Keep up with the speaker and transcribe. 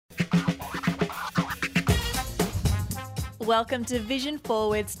Welcome to Vision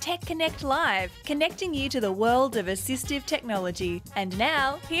Forward's Tech Connect Live, connecting you to the world of assistive technology. And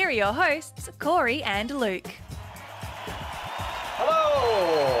now, here are your hosts, Corey and Luke. Hello!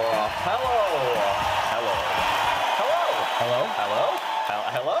 Hello! Hello! Hello! Hello?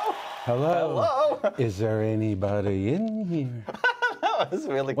 Hello? Hello? Hello? Is there anybody in here? That was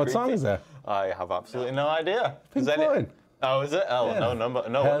really What creepy. song is that? I have absolutely no idea. Pink Floyd. Oh, is it? Oh, Yeah. no.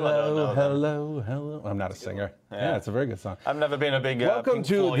 Hello. I'm not a singer. Yeah, it's a very good song. I've never been a big Welcome Pink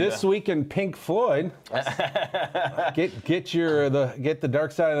to Floyd. This Week in Pink Floyd. get the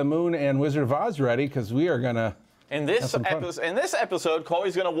Dark Side of the Moon and Wizard of Oz ready, because we are gonna. In this episode,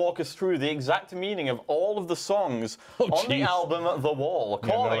 Corey's going to walk us through the exact meaning of all of the songs on the album The Wall.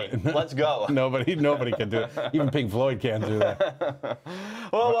 Corey, let's go. Nobody can do it. Even Pink Floyd can't do that.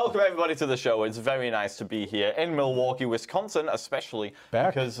 Well, welcome everybody to the show. It's very nice to be here in Milwaukee, Wisconsin, especially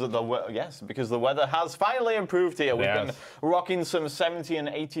because the weather has finally improved here. We've been rocking some 70 and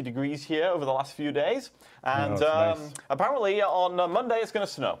 80 degrees here over the last few days, and nice. Apparently on Monday it's going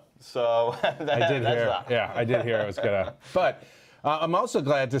to snow. So I did hear. that. Yeah, I did hear it was gonna. But I'm also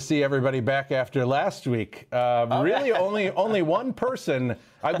glad to see everybody back after last week. Really, only one person.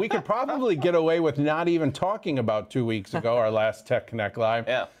 We could probably get away with not even talking about 2 weeks ago, our last Tech Connect Live.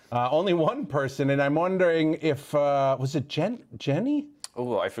 Yeah. Only one person, and I'm wondering if was it Jenny?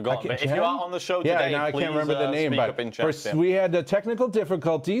 Oh, I forgot. But if you are on the show today, now I please can't remember the name. speak up in chat. But we had technical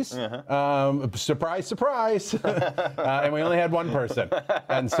difficulties. Surprise, surprise. And we only had one person.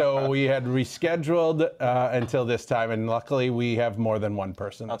 And so we had rescheduled until this time. And luckily, we have more than one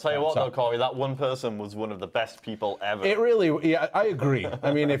person. I'll tell you what, though, Corey, that one person was one of the best people ever. It really, yeah, I agree.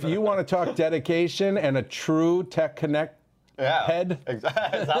 I mean, if you want to talk dedication and a true Tech Connect head.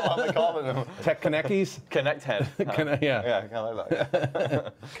 Exactly. Is that what they call them? Tech Connecties? Connect head. Yeah, I like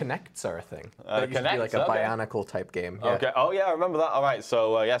that. Connects are a thing. Connects, used to be like a Bionicle type game. Yeah. Okay. Oh yeah, I remember that. All right.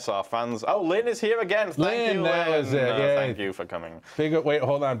 So yes, our fans. Oh, Lynn is here again. Thank you, Lynn. That was it. Thank you for coming. Wait,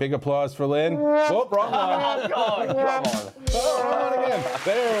 hold on. Big applause for Lynn. Oh, wrong one. Oh God, come on. Oh, wrong one again.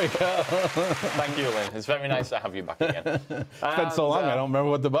 There we go. Thank you, Lynn. It's very nice to have you back again. It's been so long, I don't remember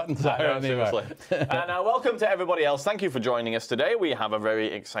what the buttons are. Seriously. And welcome to everybody else. Thank you for joining us today. We have a very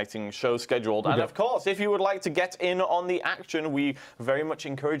exciting show scheduled. And of course, if you would like to get in on the action, we very much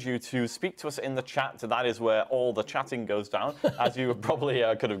encourage you to speak to us in the chat. That is where all the chatting goes down, as you probably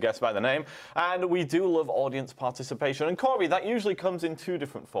could have guessed by the name. And we do love audience participation. And Corey, that usually comes in two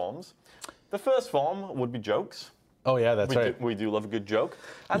different forms. The first form would be jokes. Oh, yeah, that's right. We do love a good joke.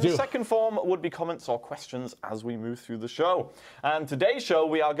 And the second form would be comments or questions as we move through the show. And today's show,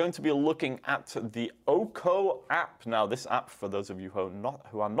 we are going to be looking at the Oko app. Now, this app, for those of you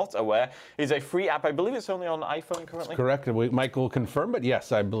who are not aware, is a free app. I believe it's only on iPhone currently. That's correct. Mike will confirm, but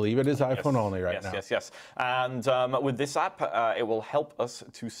yes, I believe it is iPhone only right now. Yes. And with this app, it will help us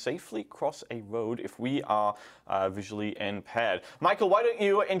to safely cross a road if we are visually impaired. Michael, why don't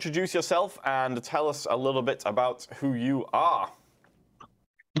you introduce yourself and tell us a little bit about who you are?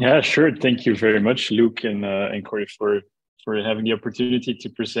 Yeah, sure. Thank you very much, Luke and Corey, for having the opportunity to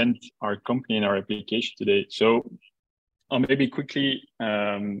present our company and our application today. So I'll maybe quickly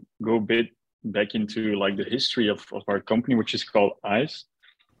go a bit back into like the history of our company, which is called ICE.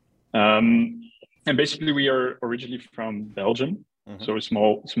 And basically, we are originally from Belgium, so a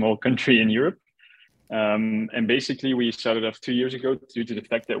small country in Europe. And basically, we started off 2 years ago due to the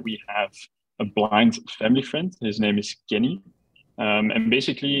fact that we have a blind family friend. His name is Kenny. And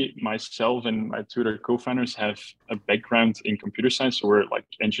basically, myself and my two other co-founders have a background in computer science. So we're like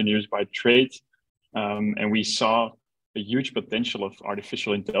engineers by trade. And we saw a huge potential of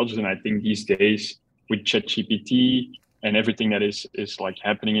artificial intelligence. And I think these days, with ChatGPT and everything that is like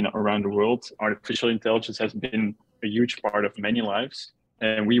happening around the world, artificial intelligence has been a huge part of many lives.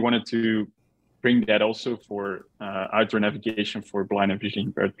 And we wanted to bring that also for outdoor navigation for blind and visually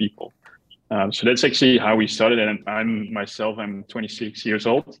impaired people. So that's actually how we started. And I'm 26 years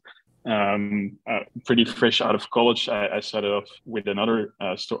old, pretty fresh out of college. I started off with another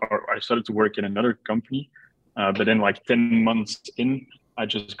store. I started to work in another company, but then like 10 months in, I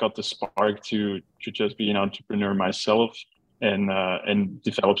just got the spark to just be an entrepreneur myself and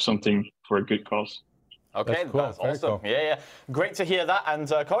develop something for a good cause. Okay, that's awesome. Cool. Yeah. Great to hear that. And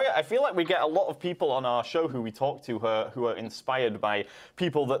Corey, I feel like we get a lot of people on our show who we talk to who are inspired by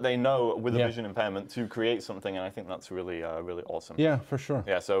people that they know with a vision impairment to create something. And I think that's really, really awesome. Yeah, for sure.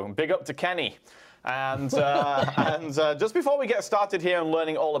 Yeah, so big up to Kenny. And just before we get started here and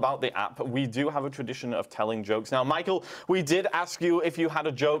learning all about the app, we do have a tradition of telling jokes. Now, Michael, we did ask you if you had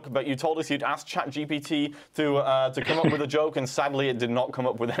a joke, but you told us you'd asked ChatGPT to come up with a joke, and sadly, it did not come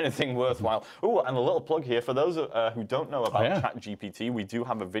up with anything worthwhile. Oh, and a little plug here for those who don't know about ChatGPT. We do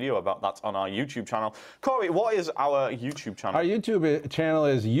have a video about that on our YouTube channel. Corey, what is our YouTube channel? Our YouTube channel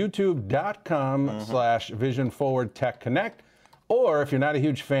is youtube.com/visionforwardtechconnect. Or if you're not a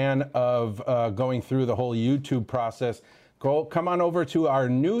huge fan of going through the whole YouTube process, come on over to our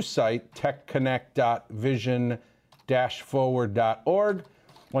new site, techconnect.vision-forward.org.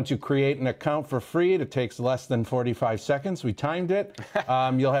 Once you create an account for free, it takes less than 45 seconds. We timed it.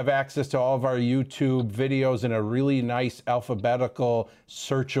 You'll have access to all of our YouTube videos in a really nice alphabetical,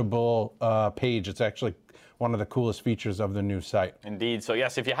 searchable page. It's actually one of the coolest features of the new site. Indeed. So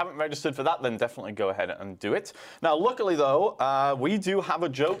yes, if you haven't registered for that, then definitely go ahead and do it. Now, luckily though, we do have a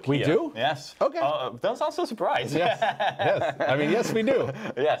joke We here. do? Yes. Okay. Don't sound so surprised. Yes. Yes. I mean, yes, we do.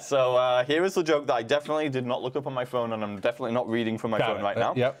 Yes. So here is the joke that I definitely did not look up on my phone, and I'm definitely not reading from my phone right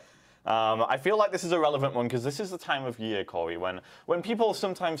now. Yep. I feel like this is a relevant one because this is the time of year, Corey, when people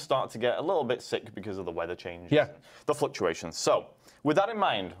sometimes start to get a little bit sick because of the weather changes, and the fluctuations. So with that in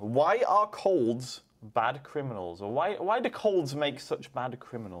mind, why are colds bad criminals? Or why do colds make such bad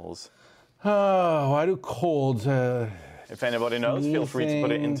criminals? Oh, why do colds? If anybody knows, feel free to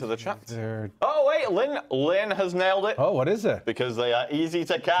put it into the chat. They're... Oh wait, Lynn has nailed it. Oh, what is it? Because they are easy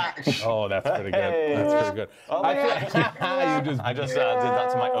to catch. Oh, that's pretty good. That's pretty good. Oh, I just did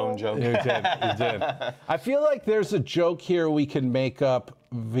that to my own joke. You did. You did. I feel like there's a joke here we can make up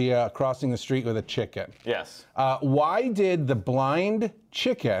via crossing the street with a chicken. Yes. Why did the blind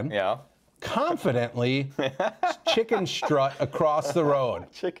chicken confidently chicken strut across the road?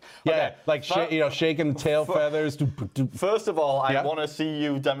 Okay. Like shaking tail feathers. First of all, I want to see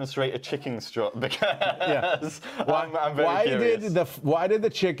you demonstrate a chicken strut because I'm very curious. Why did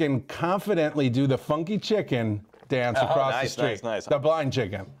the chicken confidently do the funky chicken dance across the street? Nice. The blind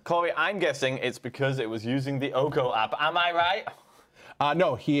chicken. Corey, I'm guessing it's because it was using the Oko app. Am I right?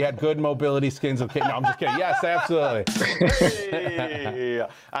 No, he had good mobility skills. Okay, no, I'm just kidding. Yes, absolutely. Hey.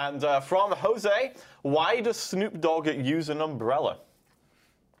 And from Jose, why does Snoop Dogg use an umbrella?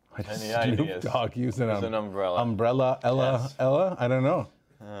 Why does Snoop Dogg use an umbrella? Umbrella, Ella? I don't know.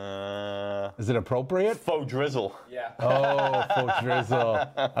 Is it appropriate? Faux drizzle. Yeah. Oh, faux drizzle.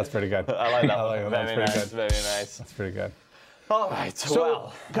 That's pretty good. I like that. That's pretty good. Very nice. That's pretty good. All right.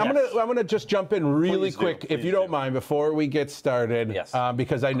 So I'm gonna just jump in really quick, if you don't mind, before we get started. Yes.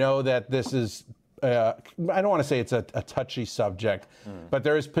 Because I know that this is, I don't want to say it's a touchy subject, but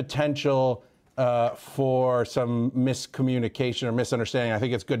there is potential for some miscommunication or misunderstanding. I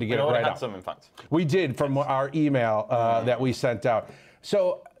think it's good to get it right out. Some, in fact. We did from our email that we sent out.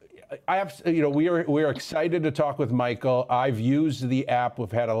 So we are excited to talk with Michael. I've used the app.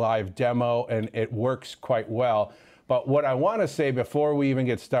 We've had a live demo, and it works quite well. But what I want to say before we even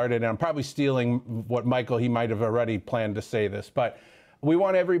get started, and I'm probably stealing what Michael, he might have already planned to say this, but we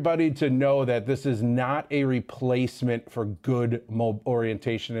want everybody to know that this is not a replacement for good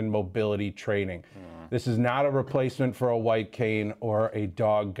orientation and mobility training. This is not a replacement for a white cane or a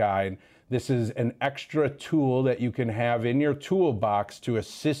dog guide. This is an extra tool that you can have in your toolbox to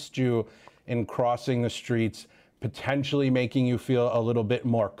assist you in crossing the streets, potentially making you feel a little bit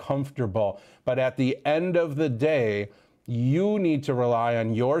more comfortable. But at the end of the day, you need to rely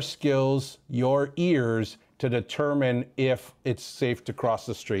on your skills, your ears, to determine if it's safe to cross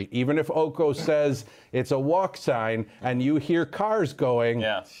the street. Even if Oko says it's a walk sign and you hear cars going,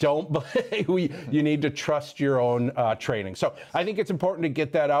 you need to trust your own training. So I think it's important to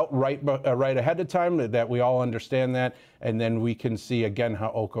get that out right ahead of time, that we all understand that, and then we can see again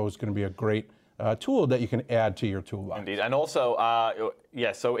how Oko is going to be a great tool that you can add to your toolbox. Indeed. And also,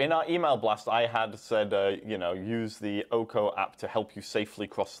 so in our email blast, I had said, use the Oko app to help you safely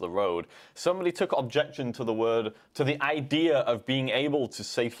cross the road. Somebody took objection to the idea of being able to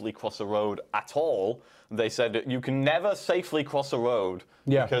safely cross a road at all. They said you can never safely cross a road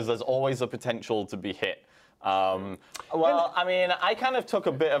because there's always a potential to be hit. Well, I mean, I kind of took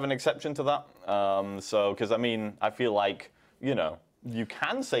a bit of an exception to that. Because I feel like, you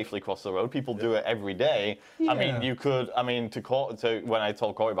can safely cross the road. People do it every day. Yeah. I mean, you could. I mean, when I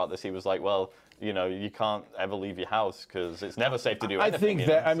told Corey about this, he was like, "Well, you can't ever leave your house because it's never safe to do anything."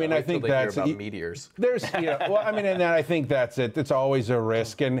 I think that's about meteors. There's, and I think that's it. It's always a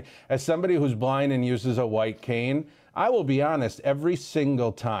risk. And as somebody who's blind and uses a white cane, I will be honest. Every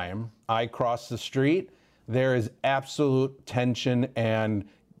single time I cross the street, there is absolute tension and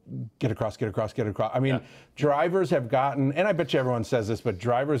get across. I mean, drivers have gotten, and I bet you everyone says this, but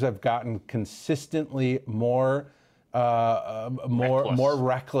drivers have gotten consistently more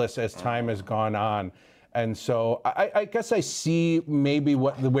reckless as time has gone on. And so I guess I see maybe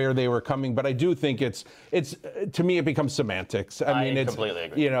where they were coming, but I do think it's to me it becomes semantics. I mean, it's completely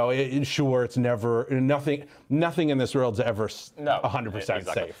agree. You know, sure, it's never nothing in this world's ever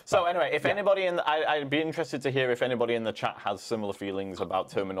 100% safe. So anyway, if anybody I'd be interested to hear if anybody in the chat has similar feelings about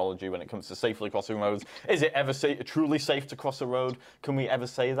terminology when it comes to safely crossing roads. Is it ever truly safe to cross a road? Can we ever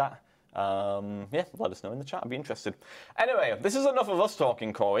say that? Yeah, let us know in the chat. I'd be interested. Anyway, this is enough of us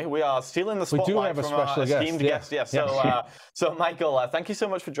talking, Corey. We are stealing the spotlight from our esteemed guest. Yeah. So Michael, thank you so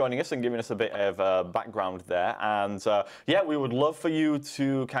much for joining us and giving us a bit of background there. And yeah, we would love for you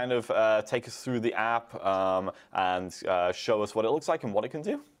to kind of take us through the app and show us what it looks like and what it can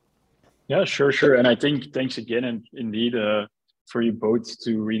do. Yeah, sure. And I think thanks again, and indeed for you both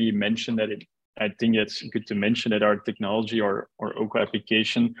to really mention that I think it's good to mention that our technology or Oko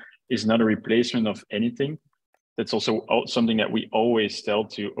application is not a replacement of anything. That's also something that we always tell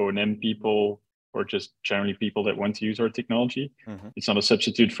to O&M people or just generally people that want to use our technology. Mm-hmm. It's not a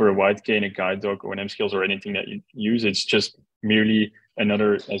substitute for a white cane, a guide dog, O&M skills, or anything that you use. It's just merely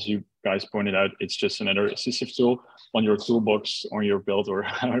another, as you guys pointed out, it's just another assistive tool on your toolbox, on your belt, or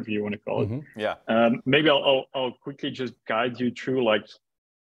however you want to call it. Mm-hmm. Yeah. Maybe I'll quickly just guide you through like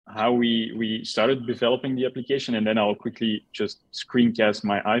how we started developing the application, and then I'll quickly just screencast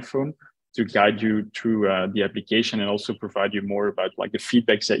my iPhone to guide you through the application and also provide you more about like the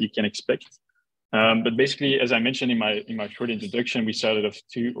feedbacks that you can expect. But basically, as I mentioned in my short introduction, we started off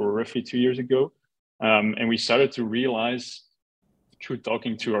roughly 2 years ago, and we started to realize through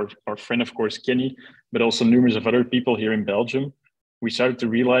talking to our friend, of course, Kenny, but also numerous of other people here in Belgium, we started to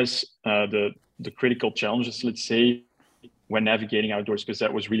realize the critical challenges, let's say, when navigating outdoors, because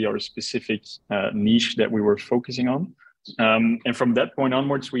that was really our specific niche that we were focusing on. And from that point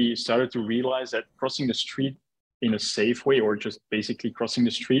onwards, we started to realize that crossing the street in a safe way, or just basically crossing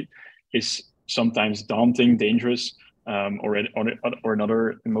the street, is sometimes daunting, dangerous, or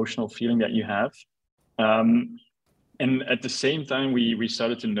another emotional feeling that you have. And at the same time, we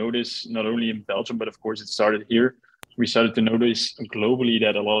started to notice, not only in Belgium, but of course it started here, we started to notice globally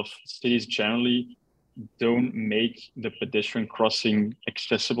that a lot of cities generally don't make the pedestrian crossing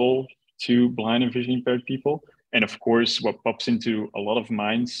accessible to blind and vision impaired people. And of course, what pops into a lot of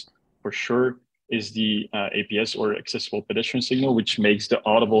minds for sure is the APS, or accessible pedestrian signal, which makes the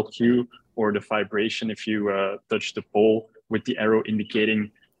audible cue or the vibration if you touch the pole with the arrow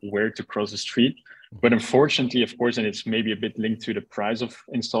indicating where to cross the street. But unfortunately, of course, and it's maybe a bit linked to the price of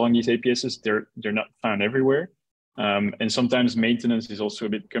installing these APSs, they're not found everywhere. And sometimes maintenance is also a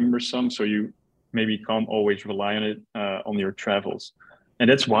bit cumbersome, so you maybe can't always rely on it on your travels. And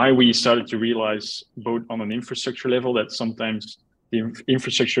that's why we started to realize, both on an infrastructure level, that sometimes the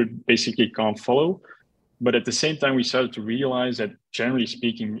infrastructure basically can't follow. But at the same time, we started to realize that, generally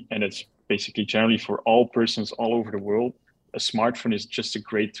speaking, and it's basically generally for all persons all over the world, a smartphone is just a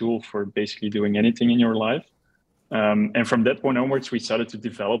great tool for basically doing anything in your life. And from that point onwards, we started to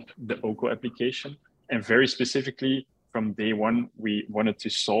develop the Oko application. And very specifically, from day one, we wanted to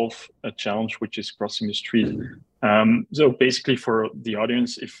solve a challenge, which is crossing the street. So basically, for the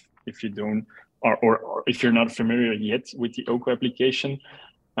audience, if you don't, or if you're not familiar yet with the Oko application,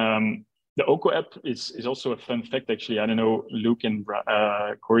 the Oko app is also a fun fact, actually. I don't know, Luke and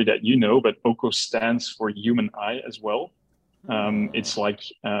Corey, that you know, but Oko stands for human eye as well. It's like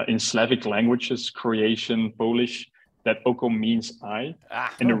in Slavic languages, Croatian, Polish, that Oko means eye.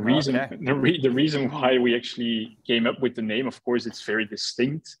 And the reason why we actually came up with the name, of course, it's very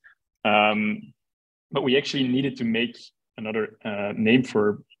distinct. But we actually needed to make another name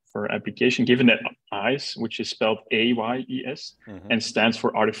for application, given that eyes, which is spelled AYES, and stands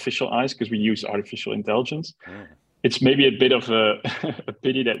for artificial eyes, because we use artificial intelligence. It's maybe a bit of a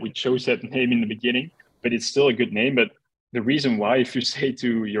pity that we chose that name in the beginning, but it's still a good name. But the reason why, if you say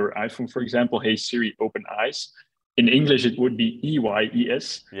to your iPhone, for example, hey Siri, open eyes, in English it would be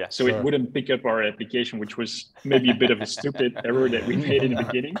EYES. Yeah, so it wouldn't pick up our application, which was maybe a bit of a stupid error that we made in the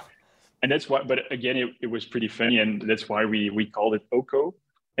beginning. And that's why, but again, it was pretty funny, and that's why we called it Oko.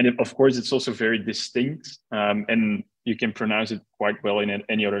 And of course, it's also very distinct, and you can pronounce it quite well in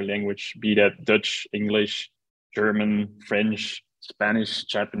any other language, be that Dutch, English, German, French, Spanish,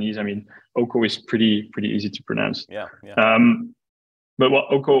 Japanese. I mean, Oko is pretty easy to pronounce. Yeah. But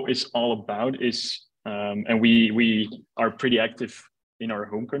what Oko is all about is, and we are pretty active in our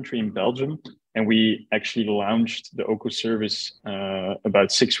home country, in Belgium, and we actually launched the Oko service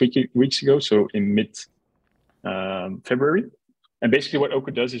about 6 weeks ago, so in mid-February. And basically what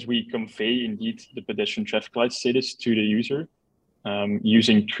Oko does is we convey indeed the pedestrian traffic light status to the user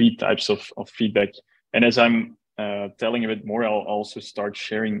using 3 types of feedback. And as I'm telling a bit more, I'll also start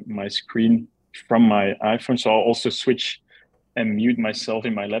sharing my screen from my iPhone. So I'll also switch and mute myself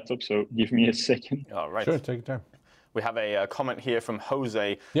in my laptop. So give me a second. All right. Sure, take your time. We have a comment here from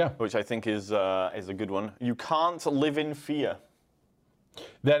Jose, which I think is a good one. You can't live in fear.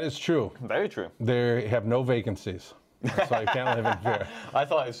 That is true. Very true. They have no vacancies. That's why you can't live in fear. I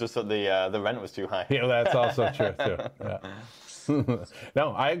thought it was just that the rent was too high. Yeah, that's also true too. Yeah.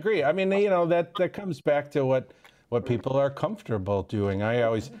 No, I agree. I mean, that comes back to what people are comfortable doing. I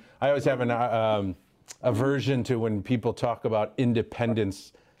always have an aversion to when people talk about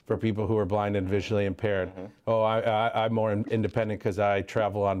independence for people who are blind and visually impaired. Mm-hmm. Oh, I'm more independent because I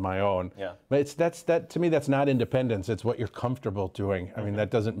travel on my own. Yeah. But that to me, that's not independence. It's what you're comfortable doing. Mm-hmm. I mean, that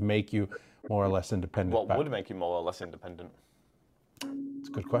doesn't make you more or less independent. What would make you more or less independent? It's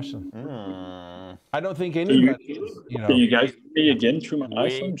a good question. I don't think anybody. Can you guys hear me again through my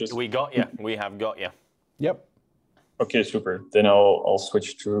iPhone? We got you. We have got you. Yep. Okay, super. Then I'll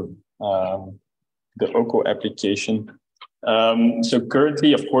switch to the Oko application. So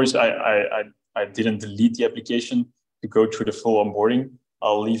currently, of course, I didn't delete the application to go through the full onboarding.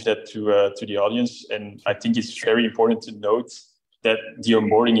 I'll leave that to the audience. And I think it's very important to note that the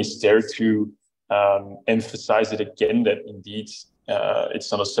onboarding is there to emphasize it again, that indeed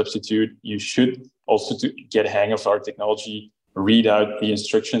it's not a substitute. You should also to get a hang of our technology, read out the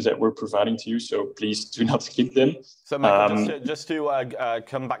instructions that we're providing to you. So please do not skip them. So Michael, just to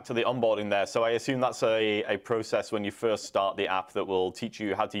come back to the onboarding there. So I assume that's a process when you first start the app that will teach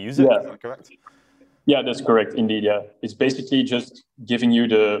you how to use it. Is that correct? Yeah, that's correct. Indeed. Yeah. It's basically just giving you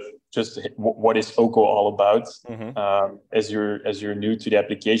what is Oko all about. Mm-hmm. As you're new to the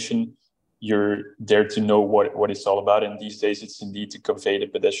application, you're there to know what it's all about. And these days it's indeed to convey the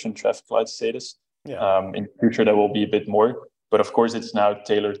pedestrian traffic light status. Yeah. In the future, there will be a bit more. But of course, it's now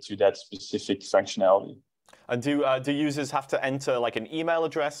tailored to that specific functionality. And do users have to enter like an email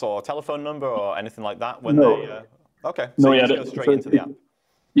address or telephone number or anything like that when no. they? Okay. So no, you just go straight into the app.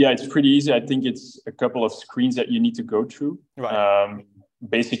 Yeah, it's pretty easy. I think it's a couple of screens that you need to go through. Right.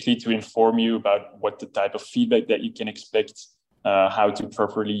 Basically, to inform you about what the type of feedback that you can expect, how to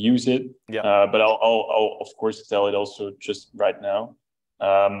properly use it. Yeah. But I'll of course tell it also just right now.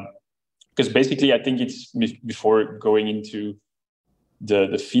 Because basically, I think it's before going into the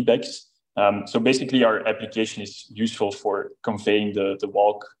feedbacks. So basically, our application is useful for conveying the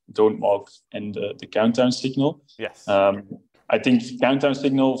walk, don't walk, and the countdown signal. Yes. I think countdown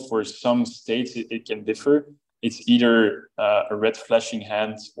signal for some states it can differ. It's either a red flashing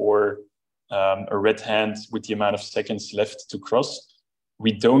hand or a red hand with the amount of seconds left to cross.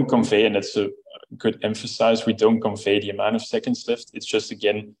 We don't convey, and that's a good emphasis. We don't convey the amount of seconds left. It's just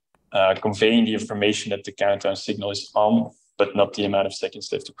again. Conveying the information that the countdown signal is on, but not the amount of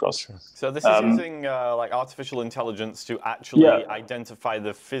seconds left to cross. So this is using like artificial intelligence to actually identify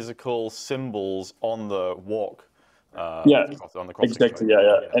the physical symbols on the walk. On the crossing. Exactly.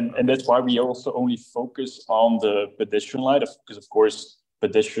 Yeah. And that's why we also only focus on the pedestrian light, because of course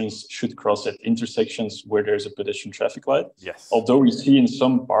pedestrians should cross at intersections where there's a pedestrian traffic light. Yes. Although we see in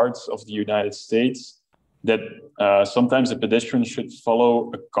some parts of the United States that sometimes the pedestrian should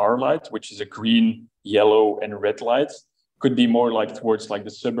follow a car light, which is a green, yellow, and red light. Could be more like towards like the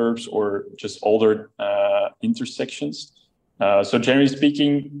suburbs or just older intersections. So generally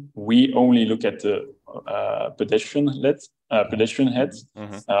speaking, we only look at the pedestrian head,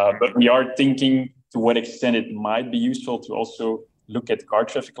 but we are thinking to what extent it might be useful to also look at car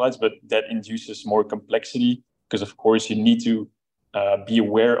traffic lights, but that induces more complexity because of course you need to be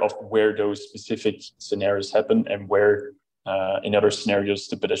aware of where those specific scenarios happen and where in other scenarios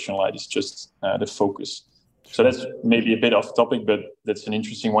the pedestrian light is just the focus. So that's maybe a bit off topic, but that's an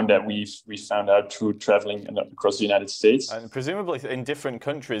interesting one that we found out through traveling across the United States. And presumably in different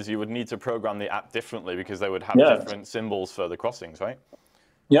countries, you would need to program the app differently because they would have different symbols for the crossings, right?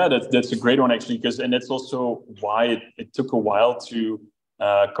 Yeah, that's a great one actually, and that's also why it took a while to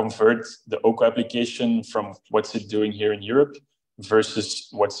convert the Oko application from what's it doing here in Europe versus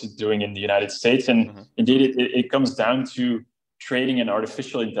what's it doing in the United States. And indeed, it comes down to training an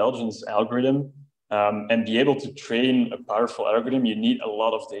artificial intelligence algorithm. And be able to train a powerful algorithm, you need a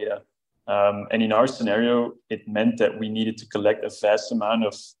lot of data. And in our scenario, it meant that we needed to collect a vast amount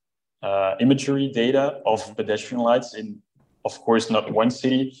of imagery data of pedestrian lights in, of course, not one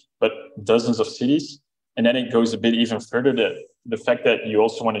city, but dozens of cities. And then it goes a bit even further, the fact that you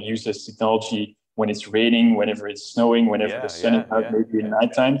also want to use this technology when it's raining, whenever it's snowing, whenever the sun is out, maybe in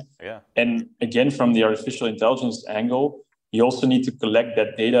nighttime. Yeah. And again, from the artificial intelligence angle, you also need to collect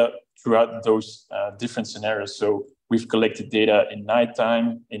that data throughout those different scenarios. So we've collected data in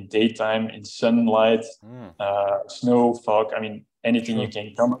nighttime, in daytime, in sunlight, snow, fog. I mean, anything you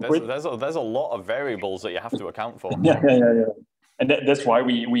can come up with. There's a lot of variables that you have to account for. Yeah. And that's why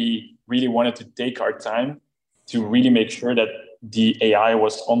we really wanted to take our time to really make sure that the AI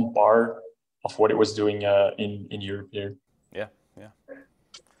was on par of what it was doing in Europe here. Yeah.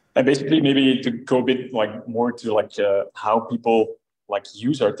 And basically, maybe to go a bit more to how people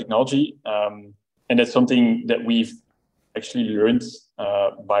use our technology, and that's something that we've actually learned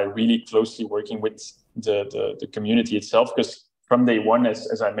by really closely working with the community itself. Because from day one,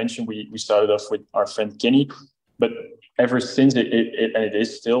 as I mentioned, we started off with our friend Kenny, but ever since it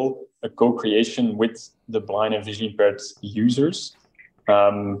is still a co-creation with the blind and visually impaired users.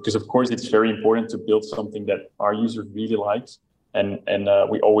 Because of course it's very important to build something that our users really like, and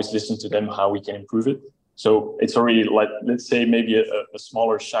we always listen to them how we can improve it. So it's already let's say maybe a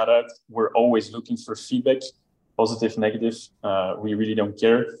smaller shout out. We're always looking for feedback, positive, negative. We really don't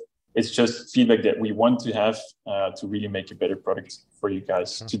care. It's just feedback that we want to have to really make a better product for you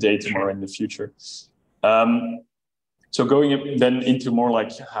guys today, tomorrow, in the future. So going then into more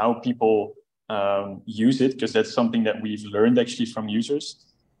how people use it, because that's something that we've learned actually from users.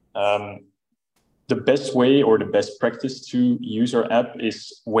 The best way or the best practice to use our app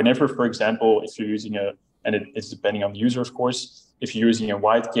is whenever, for example, if you're using and it's depending on the user, of course, if you're using a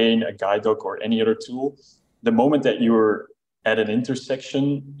wide gain, a guide dog, or any other tool, the moment that you're at an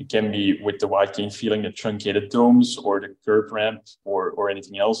intersection, it can be with the wide gain feeling, the truncated domes, or the curb ramp, or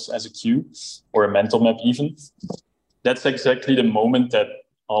anything else as a cue, or a mental map even. That's exactly the moment that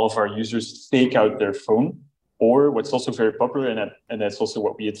all of our users take out their phone. Or what's also very popular, and that's also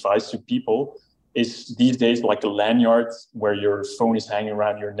what we advise to people, is these days like a lanyard where your phone is hanging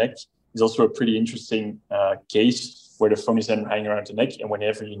around your neck is also a pretty interesting case where the phone is then hanging around the neck, and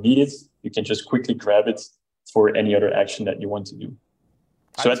whenever you need it, you can just quickly grab it for any other action that you want to do.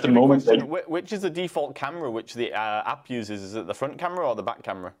 So at the moment, which is the default camera which the app uses? Is it the front camera or the back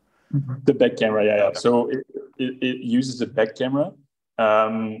camera? The back camera, yeah. Okay. So it uses the back camera.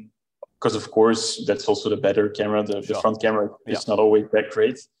 Because of course that's also the better camera. The front camera is not always that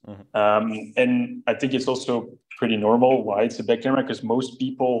great. And I think it's also pretty normal why it's a back camera, because most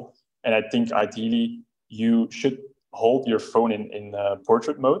people, and I think ideally you should hold your phone in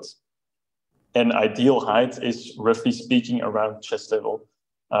portrait mode, and ideal height is roughly speaking around chest level.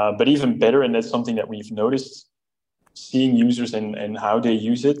 But even better, and that's something that we've noticed seeing users and how they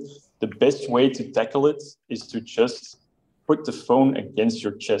use it, the best way to tackle it is to just put the phone against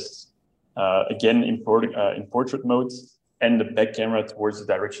your chest. Again, in portrait mode, and the back camera towards the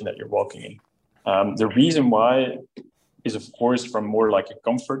direction that you're walking in. The reason why is, of course, from more like a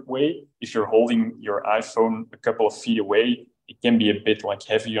comfort way. If you're holding your iPhone a couple of feet away, it can be a bit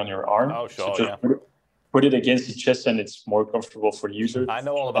heavy on your arm. Oh, sure, so just put it against the chest, and it's more comfortable for the user. I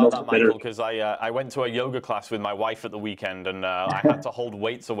know all about that, Michael, because I went to a yoga class with my wife at the weekend, and I had to hold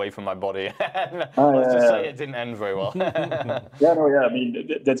weights away from my body. Let's just say it didn't end very well. I mean,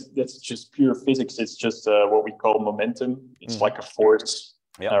 that's just pure physics. It's just what we call momentum. It's like a force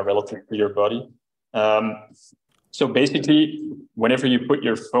relative to your body. So basically, whenever you put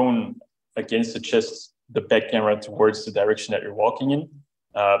your phone against the chest, the back camera towards the direction that you're walking in,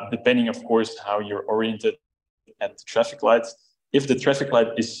 depending, of course, how you're oriented at the traffic lights. If the traffic light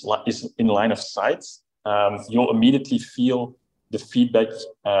is in line of sight, you'll immediately feel the feedback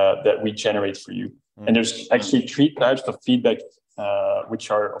that we generate for you. And there's actually 3 types of feedback,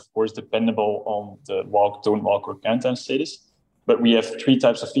 which are, of course, dependable on the walk, don't walk, or countdown status. But we have 3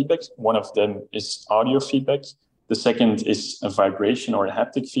 types of feedback. One of them is audio feedback. The second is a vibration or a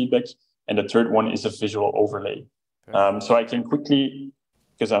haptic feedback. And the third one is a visual overlay. So I can quickly,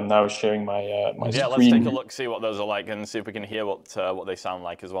 because I'm now sharing my screen. Yeah, let's take a look, see what those are like, and see if we can hear what they sound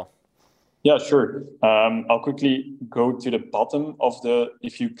like as well. Yeah, sure. I'll quickly go to the bottom of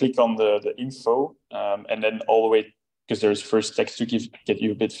if you click on the info, and then all the way, because there's first text to get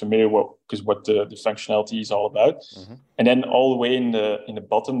you a bit familiar what the functionality is all about. And then all the way in the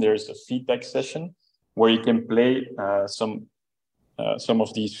bottom, there's a feedback session where you can play some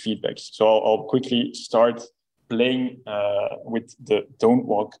of these feedbacks. So I'll quickly start playing with the don't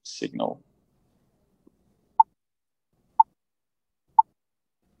walk signal.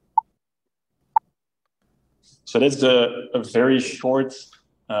 So that's a very short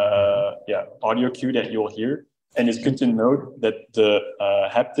audio cue that you'll hear. And it's good to note that the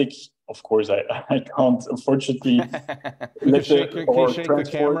haptic, of course, I can't, unfortunately. Can you shake the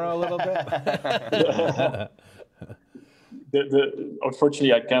camera a little bit?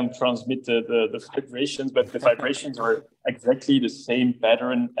 Unfortunately, I can't transmit the vibrations, but the vibrations are exactly the same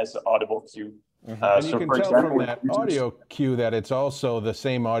pattern as the audible cue. And you can tell from that audio cue that it's also the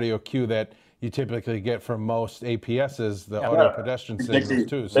same audio cue that you typically get from most APSs, the audio pedestrian signals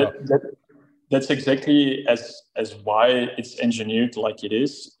too. So that's exactly as why it's engineered like it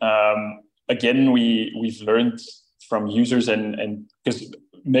is. Again, we've learned from users, and because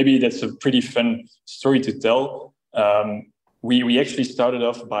maybe that's a pretty fun story to tell. We actually started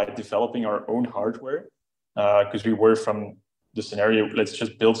off by developing our own hardware because we were from the scenario, let's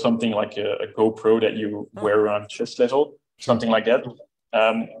just build something like a GoPro that you wear around chest level, something like that.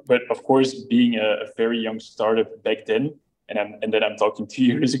 But of course, being a very young startup back then, and then I'm talking 2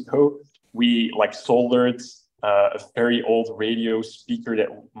 years ago, we like soldered a very old radio speaker that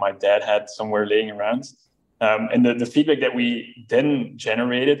my dad had somewhere laying around. And the feedback that we then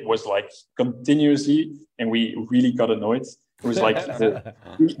generated was like continuously, and we really got annoyed. It was like the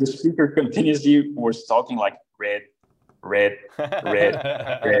speaker continuously was talking like red, red,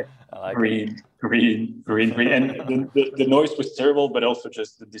 green, green, green, green. And the noise was terrible, but also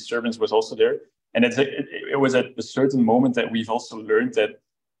just the disturbance was also there. And it was at a certain moment that we've also learned that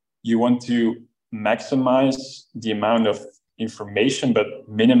you want to maximize the amount of information, but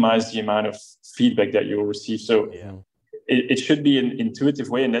minimize the amount of feedback that you will receive. So it should be an intuitive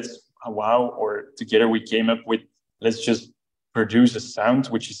way. And that's how, or together we came up with, let's just produce a sound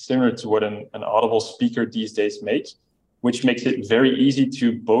which is similar to what an audible speaker these days makes, which makes it very easy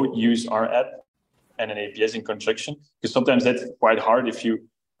to both use our app and an APS in conjunction. Because sometimes that's quite hard if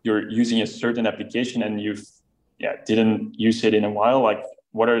you're using a certain application and you've didn't use it in a while. Like,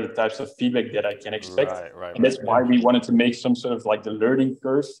 what are the types of feedback that I can expect? And that's why we wanted to make some sort of like the learning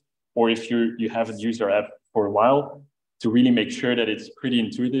curve, or if you haven't used our app for a while, to really make sure that it's pretty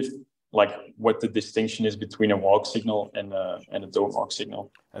intuitive, like what the distinction is between a walk signal and a don't walk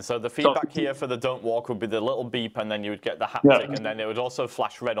signal. And so the feedback here for the don't walk would be the little beep, and then you would get the haptic, and then it would also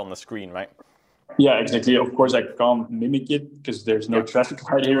flash red on the screen, right? Yeah, exactly. Of course, I can't mimic it because there's no traffic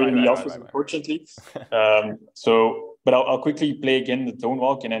light here in the office, unfortunately. But I'll quickly play again the don't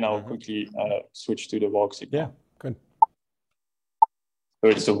walk, and then I'll quickly switch to the walk signal. Yeah, good. So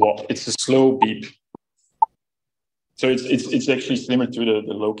it's a walk. It's a slow beep. So it's actually similar to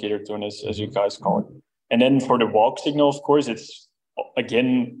the locator tone, as you guys call it. And then for the walk signal, of course, it's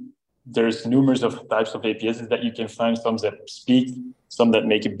again, there's numerous of types of APSs that you can find. Some that speak, some that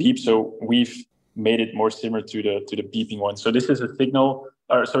make a beep. So we've made it more similar to the beeping one. So this is a signal,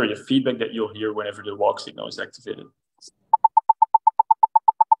 or sorry, a feedback that you'll hear whenever the walk signal is activated.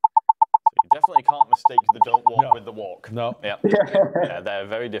 Definitely can't mistake the don't walk with the walk. No. Yeah. Yeah, they're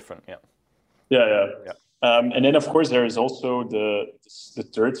very different. Yeah. Yeah. And then, of course, there is also the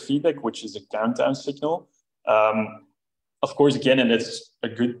third feedback, which is a countdown signal. Of course, again, and that's a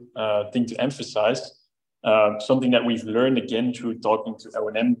good thing to emphasize, something that we've learned, again, through talking to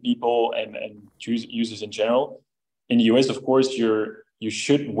O&M people and users in general. In the US, of course, you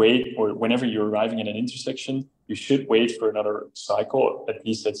should wait, or whenever you're arriving at an intersection, you should wait for another cycle. At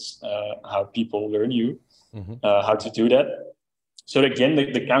least that's how people learn how to do that. So again,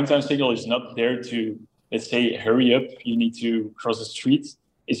 the countdown signal is not there to, let's say, hurry up, you need to cross the street.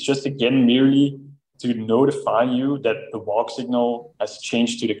 It's just, again, merely to notify you that the walk signal has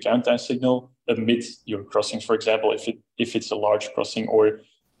changed to the countdown signal amid your crossing, for example, if it's a large crossing, or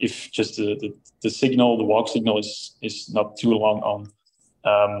if just the signal, the walk signal is not too long on.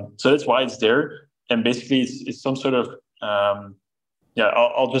 So that's why it's there. And basically it's some sort of,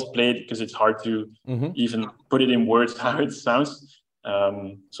 I'll just play it because it's hard to even put it in words how it sounds.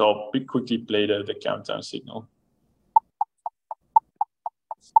 So I'll quickly play the countdown signal.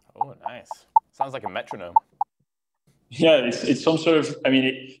 Oh, nice. Sounds like a metronome. Yeah, it's some sort of, I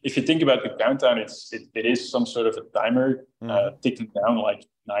mean, if you think about the countdown, it is some sort of a timer ticking down, like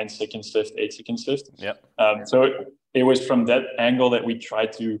 9 seconds left, 8 seconds left. Yeah. So it was from that angle that we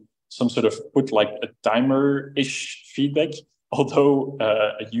tried to some sort of put like a timer-ish feedback. Although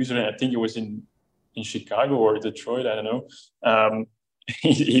a user, and I think it was in Chicago or Detroit, I don't know,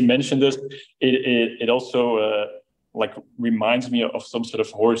 he mentioned this. It also like reminds me of some sort of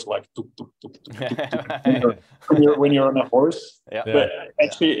horse, like tuk, tuk, tuk, tuk, tuk, tuk, when you're on a horse. Yeah. But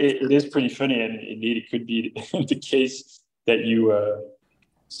actually, it is pretty funny, and indeed, it could be the case that you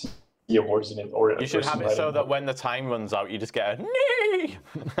see a horse in it. Or you should have it so that when the time runs out, you just get a nee.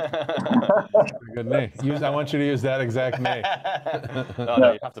 Good nay. I want you to use that exact nay.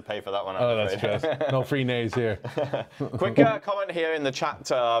 No, you have to pay for that one. Oh, that's just no free nays here. Quick comment here in the chat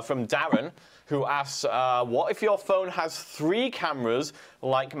from Darren. who asks, what if your phone has 3 cameras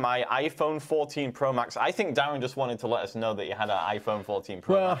like my iPhone 14 Pro Max? I think Darren just wanted to let us know that you had an iPhone 14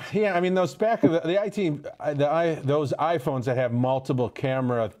 Pro Max. Well, yeah, I mean, those back of those iPhones that have multiple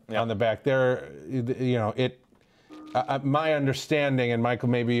camera on the back, my understanding, and Michael,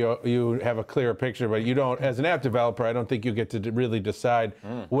 maybe you have a clearer picture, but you don't, as an app developer, I don't think you get to really decide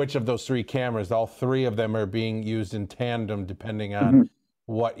which of those 3 cameras. All 3 of them are being used in tandem, depending on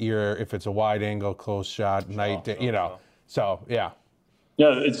if it's a wide angle, close shot, night, So yeah.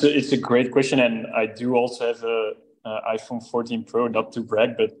 Yeah, it's a great question, and I do also have a iPhone 14 Pro, not to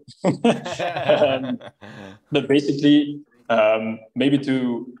brag, but but basically, maybe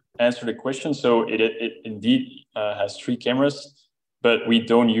to answer the question, so it indeed has 3 cameras, but we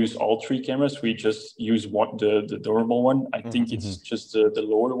don't use all 3 cameras. We just use the normal one. I think it's just the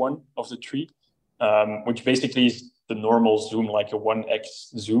lower one of the 3, which basically is the normal zoom, like a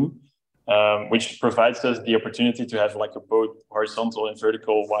 1x zoom. Which provides us the opportunity to have like a both horizontal and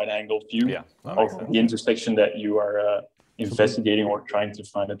vertical wide-angle view of the intersection that you are investigating or trying to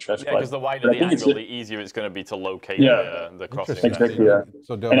find a traffic light. Because the wider the angle, the easier it's going to be to locate the crossing. Exactly. Yeah.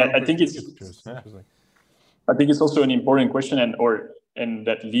 So I think it's also an important question, and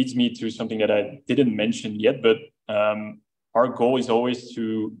that leads me to something that I didn't mention yet, but our goal is always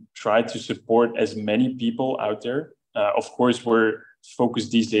to try to support as many people out there. Of course, we're focused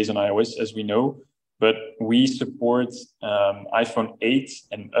these days on iOS, as we know, but we support iPhone 8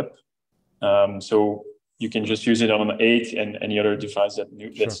 and up. So you can just use it on an 8 and any other device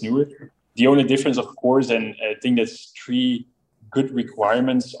that's newer. The only difference, of course, and I think that's 3 good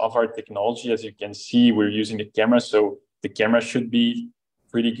requirements of our technology. As you can see, we're using the camera, so the camera should be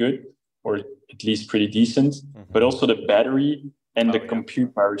pretty good, or at least pretty decent, but also the battery and the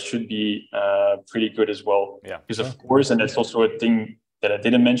compute power should be pretty good as well. Yeah. Because of course, and that's also a thing that I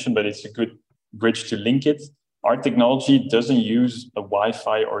didn't mention, but it's a good bridge to link it. Our technology doesn't use a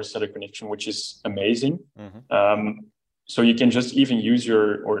Wi-Fi or a cellular connection, which is amazing. So you can just even use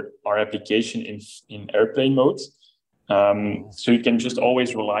our application in airplane mode. So you can just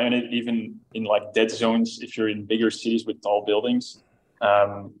always rely on it, even in like dead zones, if you're in bigger cities with tall buildings.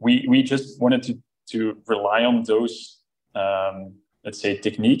 We just wanted to rely on those let's say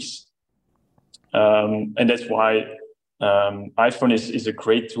techniques, and that's why iPhone is a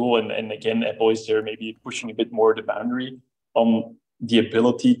great tool, and again, Apple is there maybe pushing a bit more the boundary on the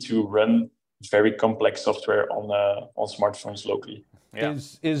ability to run very complex software on smartphones locally. Yeah.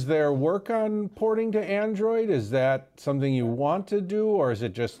 Is there work on porting to Android? Is that something you want to do, or is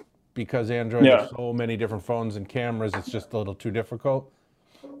it just because Android has so many different phones and cameras, it's just a little too difficult?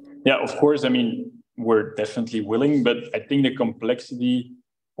 Yeah, of course. I mean, we're definitely willing, but I think the complexity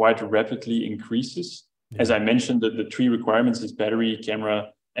quite rapidly increases. As I mentioned, the 3 requirements is battery, camera,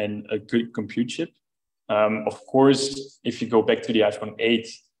 and a good compute chip. Of course, if you go back to the iPhone 8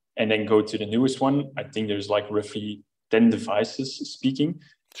 and then go to the newest one, I think there's like roughly 10 devices speaking.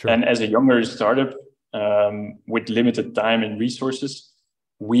 And as a younger startup with limited time and resources,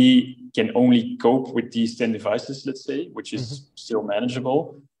 we can only cope with these 10 devices, let's say, which is still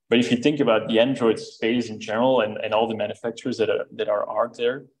manageable. But if you think about the Android space in general and all the manufacturers that are out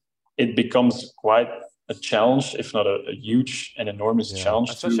there, it becomes quite a challenge, if not a huge and enormous challenge.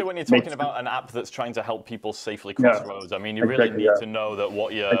 Especially when you're talking about an app that's trying to help people safely cross roads. I mean, you really need to know that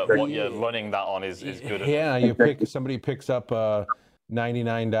what you're running that on is good. Yeah, somebody picks up a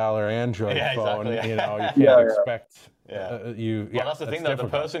 $99 Android phone, you can't expect. Well, that's the thing, though. The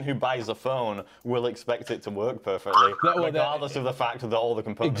person who buys a phone will expect it to work perfectly, regardless of the fact that all the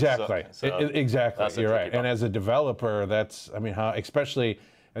components. Exactly. You're right. And as a developer, especially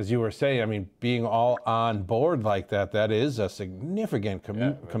as you were saying, I mean, being all on board like that is a significant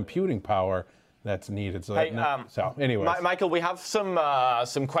computing power that's needed. So, anyway, Michael, we have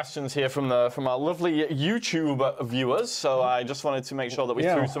some questions here from our lovely YouTube viewers. So I just wanted to make sure that we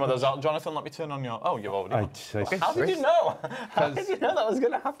threw some of those out. Jonathan, let me turn on your. Oh, you've already. How did you know? How did you know that was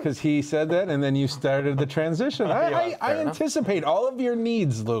going to happen? Because he said that, and then you started the transition. I anticipate all of your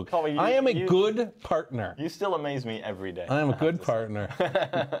needs, Luke. I am a good partner. You still amaze me every day. I am a good partner.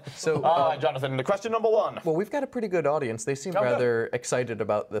 So, Jonathan, the question number 1. Well, we've got a pretty good audience. They seem rather excited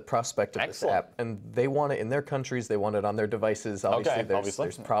about the prospect of this app. And they want it in their countries. They want it on their devices. Obviously,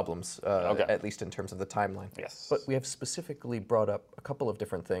 there's problems, at least in terms of the timeline. Yes. But we have specifically brought up a couple of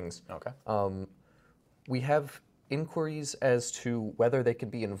different things. We have inquiries as to whether they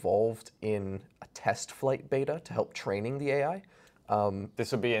could be involved in a test flight beta to help training the AI.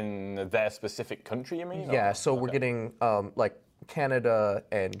 This would be in their specific country, you mean? Yeah, so we're getting, like Canada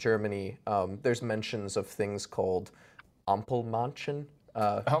and Germany, there's mentions of things called Ampelmännchen,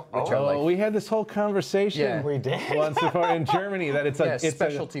 We had this whole conversation. We did. Once before in Germany that it's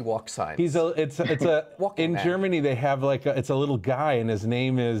specialty walk signs. In Germany they have it's a little guy and his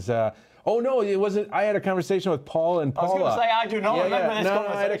name is. Oh no, it wasn't. I had a conversation with Paul and Paula. I was going to say I do not remember this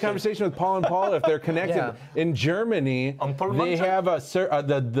conversation. No, I had a conversation with Paul and Paula. If they're connected in Germany, they have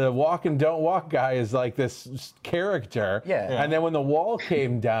the walk and don't walk guy is like this character. And then when the wall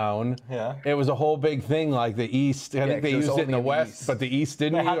came down, it was a whole big thing. Like the East, I think they used it in the West, but the East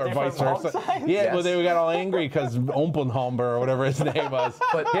didn't, or vice versa. Well, they got all angry because Oppenheimer or whatever his name was.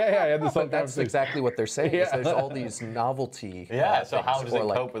 But I had this. But that's exactly what they're saying. Is there's all these novelty. So how does it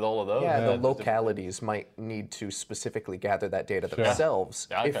cope with all of those? The localities might need to specifically gather that data themselves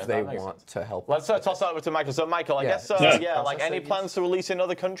if they want to help. Let's toss that over to Michael. So, Michael, I guess, any plans to release in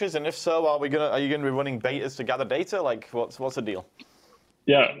other countries? And if so, are you going to be running betas to gather data? Like, what's the deal?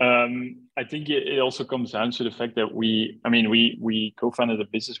 I think it also comes down to the fact that we co-founded a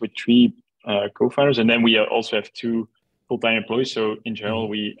business with 3 co-founders, and then we also have 2 full-time employees. So in general,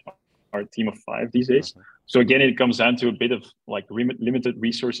 we are a team of 5 these days. So again, it comes down to a bit of limited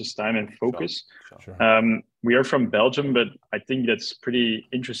resources, time, and focus. We are from Belgium, but I think that's pretty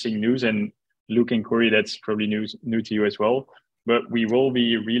interesting news. And Luke and Corey, that's probably new to you as well. But we will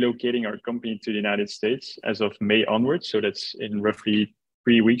be relocating our company to the United States as of May onwards. So that's in roughly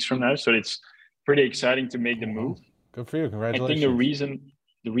 3 weeks from now. So it's pretty exciting to make the move. Good for you. Congratulations. I think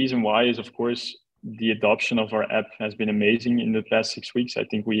the reason why is, of course, the adoption of our app has been amazing in the past 6 weeks. I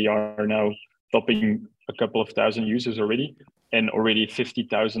think we are now topping a couple of thousand users already, and already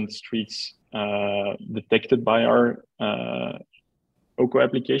 50,000 streets detected by our Oko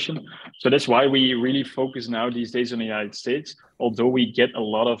application. So that's why we really focus now these days on the United States, although we get a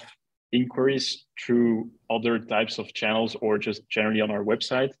lot of inquiries through other types of channels or just generally on our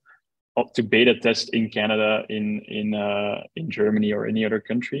website up to beta test in Canada, in Germany or any other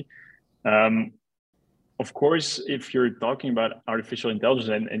country. Of course, if you're talking about artificial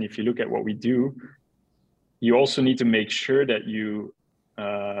intelligence and if you look at what we do, you also need to make sure that you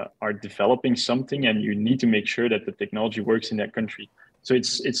are developing something, and you need to make sure that the technology works in that country. So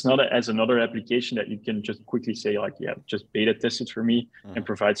it's not as another application that you can just quickly say just beta test it for me and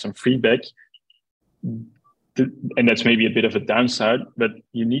provide some feedback. And that's maybe a bit of a downside, but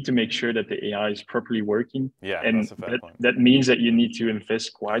you need to make sure that the AI is properly working. And that's a fair point. That means that you need to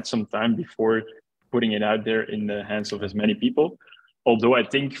invest quite some time before putting it out there in the hands of as many people. Although I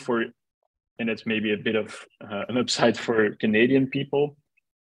think and that's maybe a bit of an upside for Canadian people.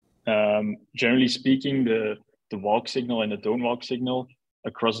 Generally speaking, the walk signal and the don't walk signal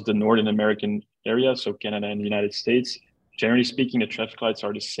across the Northern American area, so Canada and the United States, generally speaking, the traffic lights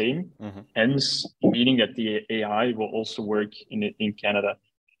are the same. Hence, meaning that the AI will also work in Canada.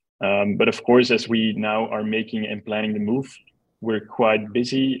 But of course, as we now are making and planning the move, we're quite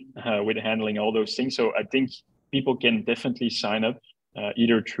busy with handling all those things. So I think people can definitely sign up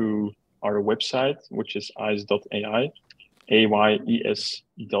either through our website, which is ayes.ai, AYES.ai.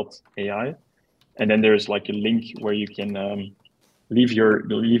 And then there's like a link where you can leave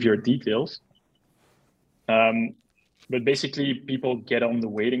your details. But basically, people get on the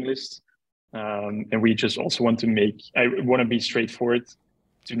waiting list. And we just also want to be straightforward,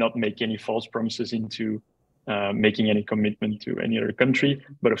 to not make any false promises into making any commitment to any other country.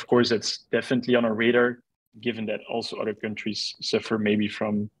 But of course, that's definitely on our radar, given that also other countries suffer maybe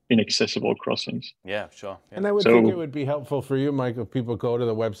from inaccessible crossings. Yeah, sure. Yeah. And I would think it would be helpful for you, Mike, if people go to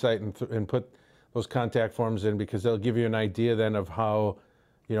the website and put those contact forms in, because they'll give you an idea then of how,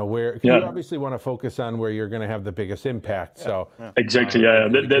 where, you obviously want to focus on where you're going to have the biggest impact. So exactly.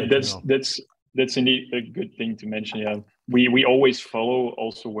 That's indeed a good thing to mention. Yeah. We always follow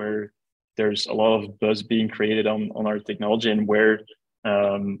also where there's a lot of buzz being created on our technology and where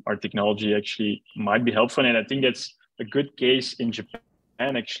our technology actually might be helpful. And I think that's a good case in Japan,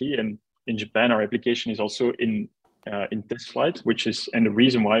 actually. And in Japan, our application is also in test flight, and the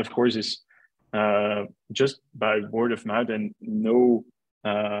reason why, of course, is just by word of mouth and no,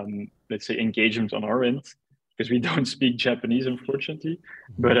 let's say, engagement on our end, because we don't speak Japanese, unfortunately.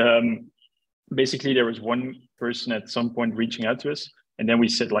 But basically, there was one person at some point reaching out to us, and then we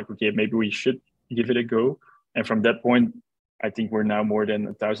said, okay, maybe we should give it a go. And from that point, I think we're now more than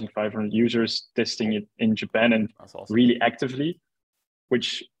 1,500 users testing it in Japan, and really actively,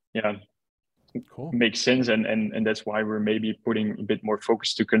 which makes sense. And that's why we're maybe putting a bit more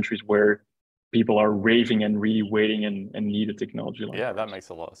focus to countries where people are raving and really waiting and need a technology like that makes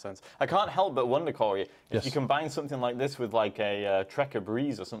a lot of sense. I can't help but wonder, Corey, if you combine something like this with like a Trekker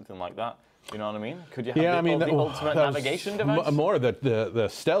Breeze or something like that. You know what I mean? Could you have the ultimate navigation device? More the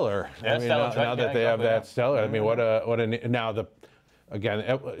Stellar. Yeah, now that they have that Stellar. I mean, now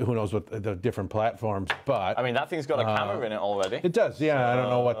again, who knows what the different platforms, but I mean, that thing's got a camera in it already. it does. Yeah, I don't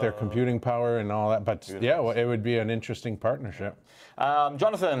know what their computing power and all that, but yeah, well, it would be an interesting partnership.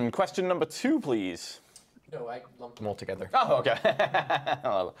 Jonathan, question number 2, please. No, I lumped them all together. Oh, okay.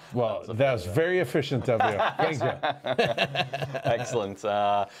 Well, that was very efficient of you. Thank you. Excellent.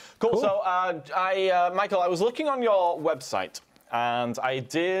 Cool. So, Michael, I was looking on your website, and I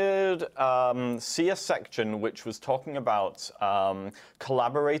did see a section which was talking about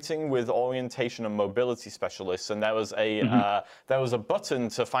collaborating with orientation and mobility specialists, and there was a button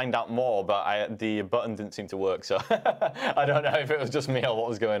to find out more, but the button didn't seem to work. So I don't know if it was just me or what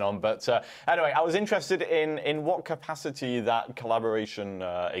was going on. But anyway, I was interested in what capacity that collaboration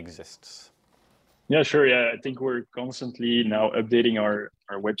exists. Yeah, sure. Yeah, I think we're constantly now updating our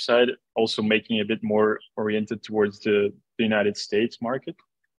website, also making it a bit more oriented towards the United States market.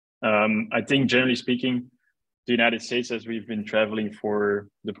 I think generally speaking, the United States, as we've been traveling for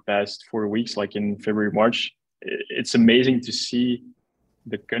the past 4 weeks, like in February, March, it's amazing to see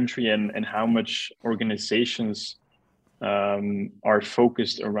the country and how much organizations are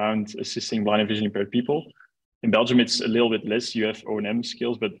focused around assisting blind and visually impaired people. In Belgium, it's a little bit less. You have O&M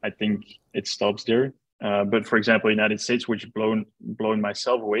skills, but I think it stops there. But for example, United States, which blown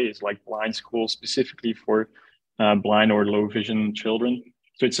myself away, is like blind schools specifically for blind or low vision children.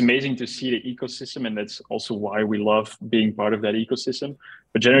 So it's amazing to see the ecosystem, and that's also why we love being part of that ecosystem.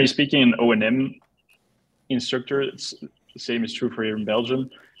 But generally speaking, an O&M instructor, it's the same is true for here in Belgium.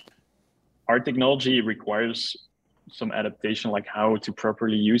 Our technology requires some adaptation, like how to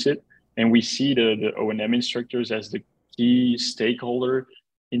properly use it. And we see the O&M instructors as the key stakeholder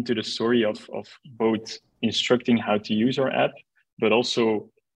into the story of both instructing how to use our app, but also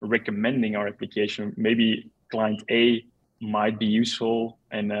recommending our application. Maybe client A might be useful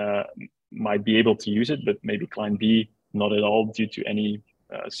and might be able to use it, but maybe client B not at all due to any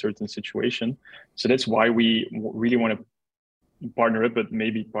certain situation. So that's why we really want to partner up, but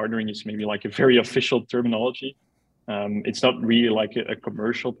maybe partnering is maybe like a very official terminology. It's not really like a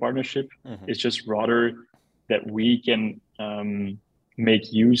commercial partnership. Mm-hmm. It's just rather that we can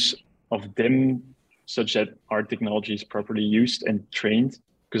make use of them such that our technology is properly used and trained.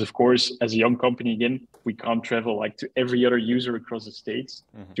 Because of course, as a young company, again, we can't travel like to every other user across the States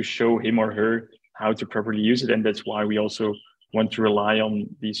to show him or her how to properly use it. And that's why we also want to rely on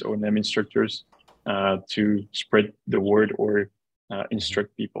these O&M instructors to spread the word or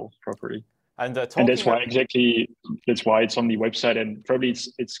instruct people properly. And that's why that's why it's on the website, and probably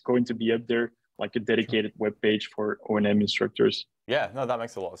it's going to be up there like a dedicated web page for O&M instructors. Yeah, no, that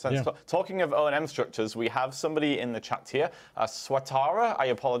makes a lot of sense. Yeah. Talking of O&M structures, we have somebody in the chat here, Swatara. I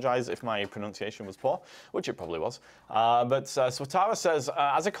apologize if my pronunciation was poor, which it probably was. But Swatara says,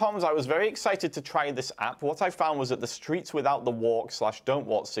 as a comms, I was very excited to try this app. What I found was that the streets without the walk/don't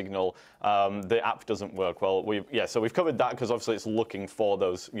walk signal, the app doesn't work. Well, so we've covered that because obviously it's looking for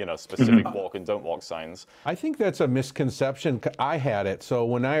those, specific walk and don't walk signs. I think that's a misconception. I had it. So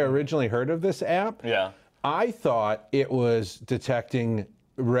when I originally heard of this app, I thought it was detecting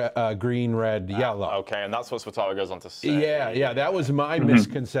green, red, yellow. Okay, and that's what Swatara goes on to say. Yeah, that was my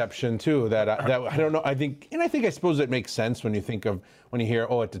misconception too. That I don't know. I suppose it makes sense when you hear,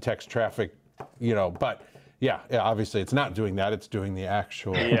 oh, it detects traffic, But yeah, obviously it's not doing that. It's doing the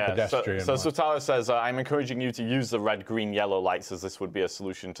actual pedestrian. So Swatara says, I'm encouraging you to use the red, green, yellow lights, as this would be a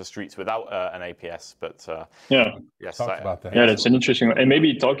solution to streets without an APS. But yes, about that. Yeah, that's an interesting one. And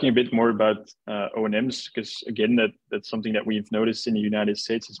maybe talking a bit more about O&Ms, because again, that's something that we've noticed in the United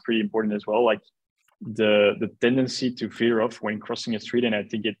States is pretty important as well. Like the tendency to veer off when crossing a street, and I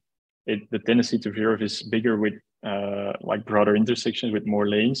think the tendency to veer off is bigger with like broader intersections with more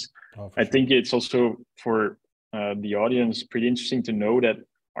lanes. I think it's also for the audience pretty interesting to know that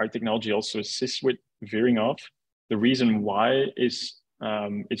our technology also assists with veering off. The reason why is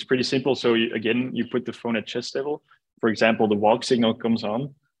it's pretty simple. So you put the phone at chest level. For example, the walk signal comes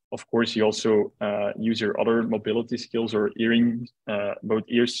on. Of course, you also use your other mobility skills or both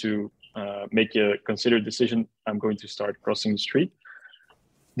ears to make a considered decision. I'm going to start crossing the street.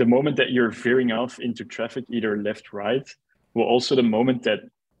 The moment that you're veering off into traffic, either left, right, will also the moment that,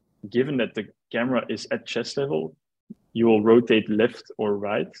 given that the camera is at chest level, you will rotate left or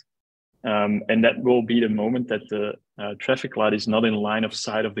right. And that will be the moment that the traffic light is not in line of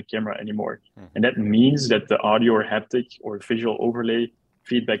sight of the camera anymore. And that means that the audio or haptic or visual overlay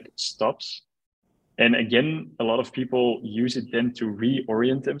feedback stops. And again, a lot of people use it then to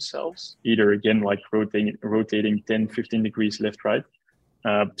reorient themselves, either again, like rotating 10, 15 degrees left, right.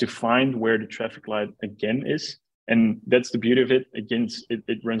 To find where the traffic light again is. And that's the beauty of it. Again,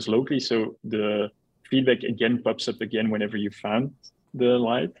 it runs locally. So the feedback again pops up again whenever you found the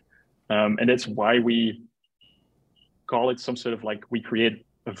light. And that's why we call it some sort of like, we create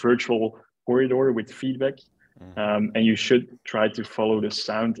a virtual corridor with feedback. And you should try to follow the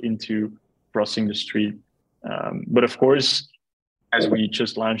sound into crossing the street. But of course, as we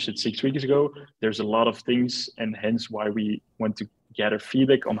just launched it 6 weeks ago, there's a lot of things, and hence why we want to gather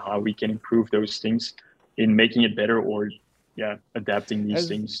feedback on how we can improve those things in making it better, or adapting these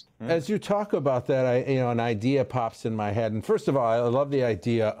things. As you talk about that, an idea pops in my head. And first of all, I love the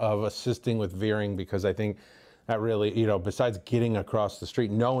idea of assisting with veering, because I think that really, besides getting across the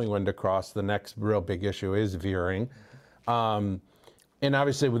street, knowing when to cross, the next real big issue is veering. And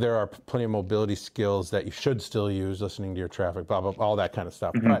obviously there are plenty of mobility skills that you should still use, listening to your traffic, blah, blah, all that kind of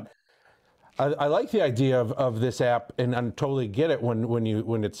stuff. But I like the idea of this app, and I totally get it.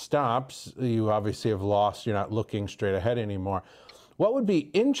 When it stops, you obviously have lost, you're not looking straight ahead anymore. What would be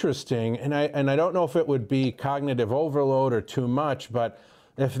interesting, and I don't know if it would be cognitive overload or too much, but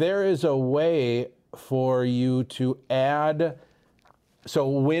if there is a way for you to add, so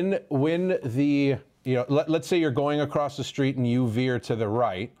when the, let's say you're going across the street and you veer to the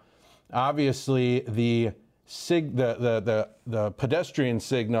right, obviously the pedestrian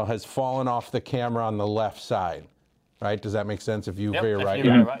signal has fallen off the camera on the left side, right? Does that make sense? If you veer right?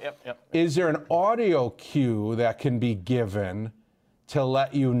 Yep. Is there an audio cue that can be given to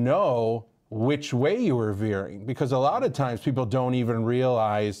let you know which way you were veering? Because a lot of times people don't even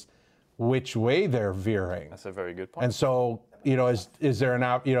realize which way they're veering. That's a very good point. And so, is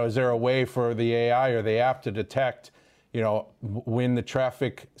there a way for the AI or the app to detect, when the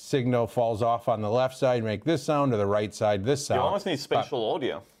traffic signal falls off on the left side, make this sound, or the right side, this sound? You almost need spatial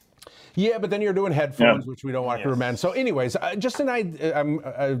audio. Yeah, but then you're doing headphones, which we don't want to recommend. So anyways, just an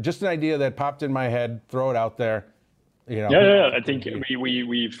idea that popped in my head, throw it out there. I think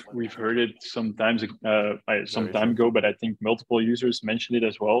we've heard it sometimes, some time ago, but I think multiple users mentioned it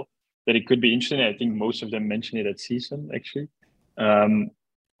as well, that it could be interesting. I think most of them mentioned it at CSUN, actually.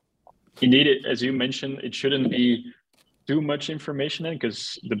 Indeed, as you mentioned, it shouldn't be too much information in,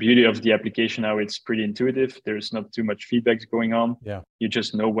 because the beauty of the application now, it's pretty intuitive. There's not too much feedback going on. Yeah. You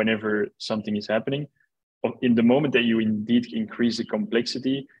just know whenever something is happening. In the moment that you indeed increase the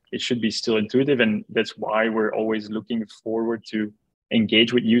complexity, it should be still intuitive. And that's why we're always looking forward to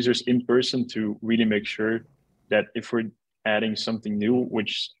engage with users in person, to really make sure that if we're adding something new,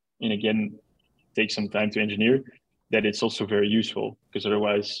 which, and again, takes some time to engineer, that it's also very useful, because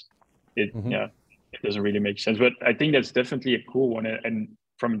otherwise it doesn't really make sense. But I think that's definitely a cool one. And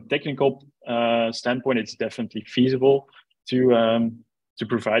from a technical standpoint, it's definitely feasible to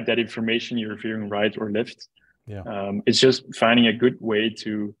provide that information, you're veering right or left. Yeah. It's just finding a good way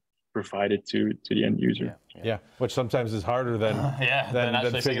to provide it to the end user. Yeah, which sometimes is harder than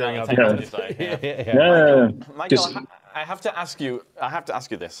figuring out the technology side. Michael, I have to ask you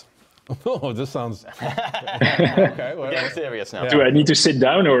this. Oh, this sounds okay. We're getting serious now. Do I need to sit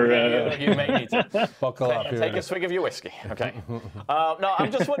down, or you may need to buckle up? Take a swig of your whiskey, okay? No,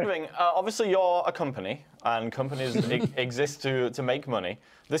 I'm just wondering. Obviously, you're a company, and companies exist to make money.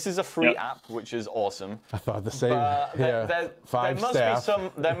 This is a free app, which is awesome. I thought the same.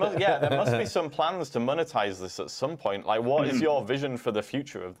 There must be some plans to monetize this at some point. Like, what is your vision for the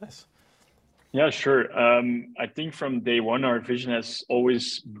future of this? Yeah, sure. I think from day one, our vision has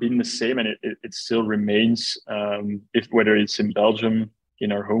always been the same, and it still remains, whether it's in Belgium,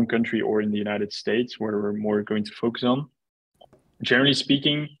 in our home country, or in the United States, where we're more going to focus on. Generally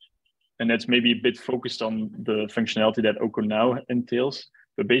speaking, and that's maybe a bit focused on the functionality that Oko now entails,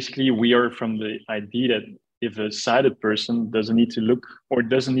 but basically we are from the idea that if a sighted person doesn't need to look, or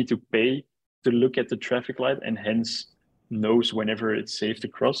doesn't need to pay to look at the traffic light, and hence knows whenever it's safe to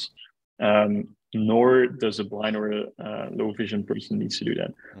cross, nor does a blind or a low vision person needs to do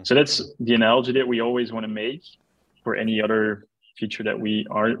that. So that's the analogy that we always want to make for any other feature that we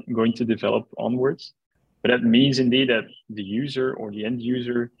are going to develop onwards. But that means indeed that the user or the end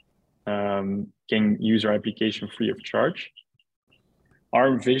user can use our application free of charge.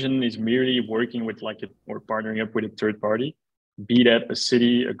 Our vision is merely working with or partnering up with a third party, be that a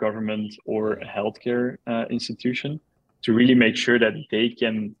city, a government, or a healthcare institution, to really make sure that they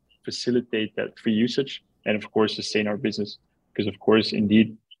can facilitate that free usage, and of course sustain our business, because of course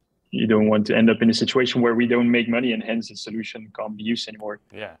indeed you don't want to end up in a situation where we don't make money, and hence the solution can't be used anymore.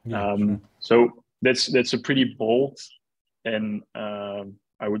 So that's a pretty bold, and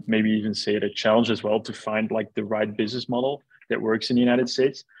I would maybe even say a challenge as well, to find the right business model that works in the United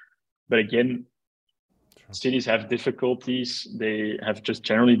States. But again, cities have difficulties. They have just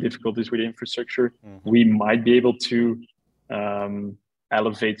generally difficulties with infrastructure. We might be able to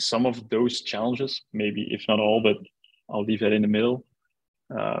elevate some of those challenges, maybe if not all, but I'll leave that in the middle.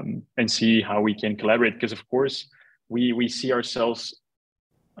 and see how we can collaborate. Because of course, we see ourselves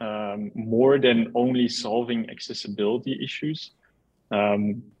more than only solving accessibility issues.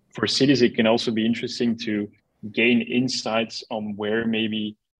 For cities, it can also be interesting to gain insights on where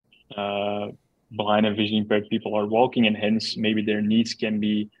maybe blind and vision impaired people are walking, and hence maybe their needs can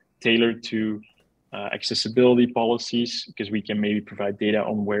be tailored to accessibility policies, because we can maybe provide data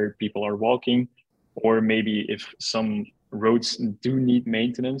on where people are walking, or maybe if some roads do need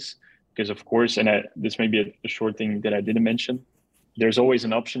maintenance, because of course, and this may be a short thing that I didn't mention, there's always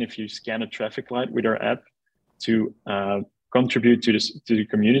an option if you scan a traffic light with our app to contribute to the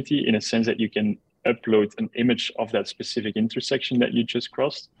community, in a sense that you can upload an image of that specific intersection that you just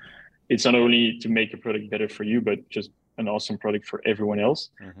crossed. It's not only to make a product better for you, but just an awesome product for everyone else.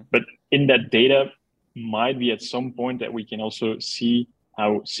 But in that data might be at some point that we can also see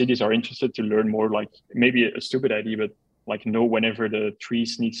how cities are interested to learn more, like maybe a stupid idea, but like know whenever the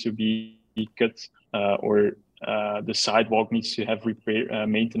trees needs to be cut or the sidewalk needs to have repair,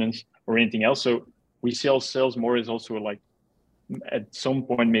 maintenance or anything else. So we see ourselves more as also like at some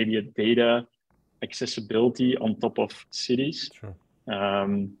point maybe a data accessibility on top of cities. Sure.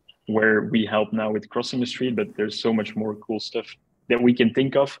 Where we help now with crossing the street, but there's so much more cool stuff that we can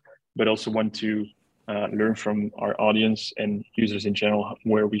think of, but also want to learn from our audience and users in general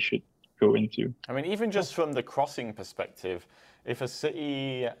where we should go into. I mean, even just from the crossing perspective, if a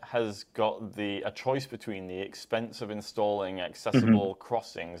city has got a choice between the expense of installing accessible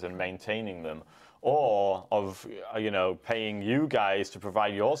crossings and maintaining them, or of paying you guys to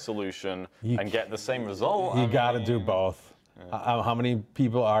provide your solution and get the same result, You got to do both. How many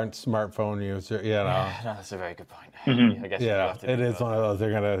people aren't smartphone users? No, that's a very good point. I guess it is one of those.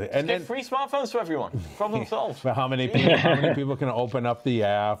 They're gonna get free smartphones to everyone. Problem solved. But how many people can open up the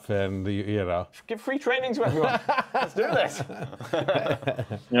app and give free training to everyone? Let's do this.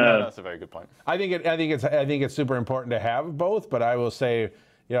 That's a very good point. I think it's super important to have both. But I will say,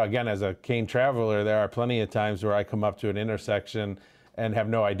 again, as a cane traveler, there are plenty of times where I come up to an intersection and have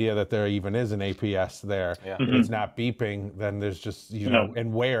no idea that there even is an APS there. If it's not beeping, then there's just,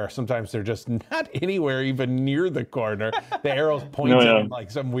 and where? Sometimes they're just not anywhere even near the corner. The arrow's pointing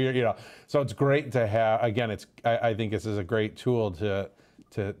like some weird, So it's great to have, again, I think this is a great tool to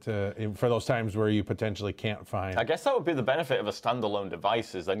for those times where you potentially can't find. I guess that would be the benefit of a standalone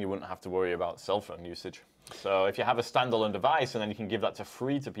device, is then you wouldn't have to worry about cell phone usage. So if you have a standalone device and then you can give that to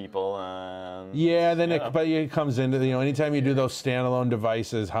free to people. But it comes into anytime you do those standalone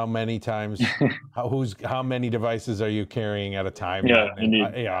devices, how many times, how many devices are you carrying at a time?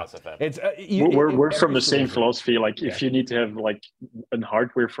 Indeed. We're from the same philosophy. Like if you need to have like a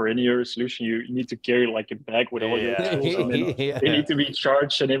hardware for any of your solution, you need to carry like a bag with all your tools, and then they need to be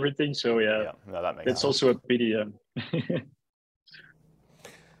charged and everything. So that makes that's sense. also a pity.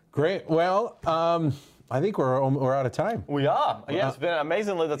 Great. Well, I think we're out of time. We are. Yeah, it's been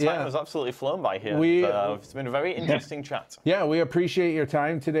amazingly, the time has absolutely flown by here. It's been a very interesting chat. Yeah, we appreciate your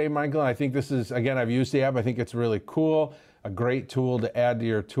time today, Michael. I think this is, again, I've used the app. I think it's really cool, a great tool to add to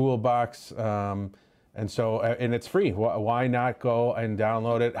your toolbox. And it's free. Why not go and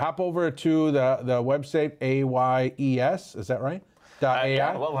download it? Hop over to the website, AYES, is that right?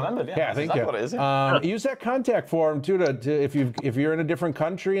 Yeah, well remembered. Yeah, thank you. What it is. Use that contact form too to if you're in a different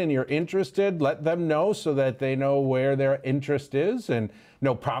country and you're interested, let them know so that they know where their interest is, and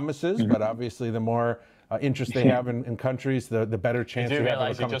no promises, but obviously the more interest they have in countries, the better chance you have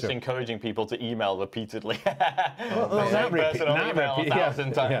realize of you're just encouraging people to email repeatedly. Not repeat,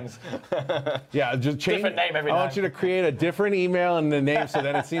 1,000 times. Just change. Different name every I time. want you to create a different email and the name, so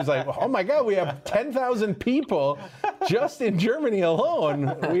then it seems like, oh my God, we have 10,000 people just in Germany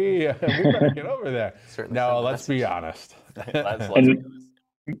alone. We better get over there. Let's be honest.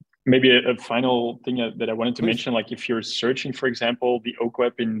 Maybe a final thing that I wanted to mention, like if you're searching, for example, the Oko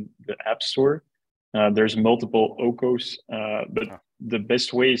app in the App Store, there's multiple Okos, but the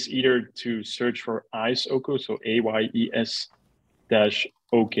best way is either to search for AYES Oko, so AYES-OKO,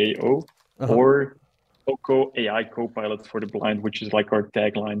 or Oko AI Copilot for the blind, which is like our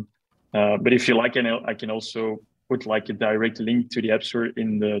tagline. But if you like, I can also put like a direct link to the App Store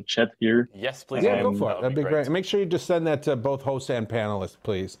in the chat here. Yes, please. Yeah, go for it. That'd be great. Make sure you just send that to both hosts and panelists,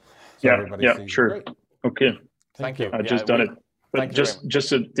 please. So everybody sees. Sure. Great. Okay. Thank you. I just done it. But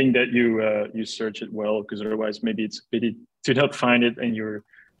just a thing that you search it well, because otherwise maybe it's a pity to not find it and you're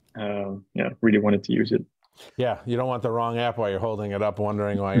really wanted to use it. Yeah, you don't want the wrong app while you're holding it up,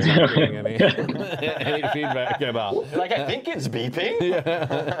 wondering why you're not getting any, any feedback at all. Like, I think it's beeping.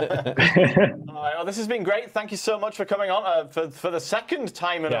 All right, well, this has been great. Thank you so much for coming on for the second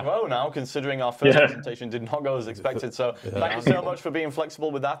time in a row now, considering our first presentation did not go as expected. So thank you so much for being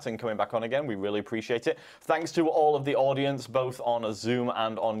flexible with that and coming back on again. We really appreciate it. Thanks to all of the audience, both on Zoom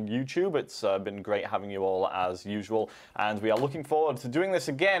and on YouTube. It's been great having you all as usual. And we are looking forward to doing this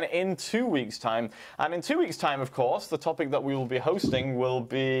again in 2 weeks' time. And in 2 weeks' time, of course, the topic that we will be hosting will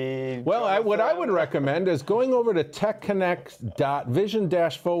be... Well, what I would recommend is going over to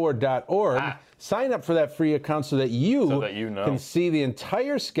techconnect.vision-forward.org. Sign up for that free account so that you can see the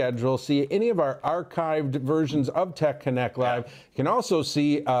entire schedule, see any of our archived versions of Tech Connect Live. You can also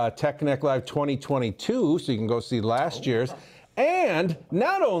see Tech Connect Live 2022, so you can go see last year's. And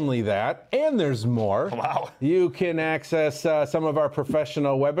not only that, and there's more. Wow. You can access some of our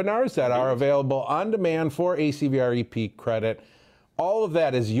professional webinars that are available on demand for ACVR EP credit. All of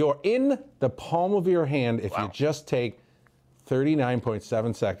that is in the palm of your hand if you just take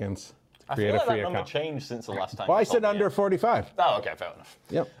 39.7 seconds. I feel like that number changed since the last time. Well, I said under 45. Oh, okay, fair enough.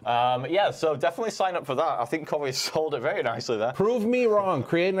 Yep. Yeah, so definitely sign up for that. I think Corey sold it very nicely there. Prove me wrong.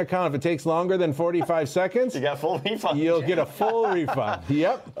 Create an account. If it takes longer than 45 seconds, you get a full refund. You'll get a full refund.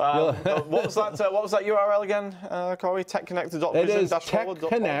 Yep. What was that URL again, Corey? TechConnect.vision-forward.org? It is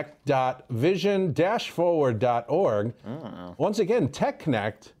techconnect.vision-forward.org. Once again,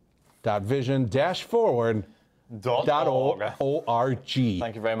 techconnect.vision-forward.org. Thank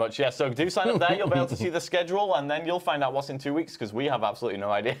you very much. Yeah, so do sign up there. You'll be able to see the schedule, and then you'll find out what's in 2 weeks, because we have absolutely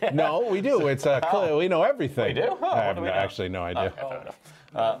no idea. No, we do. It's clear. We know everything. We do? Oh, I have actually no idea. Okay, fair enough.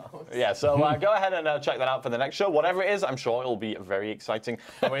 Yeah, so go ahead and check that out for the next show. Whatever it is, I'm sure it'll be very exciting.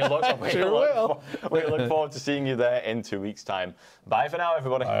 And we look forward to seeing you there in 2 weeks' time. Bye for now,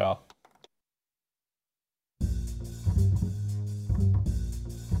 everybody. Bye all.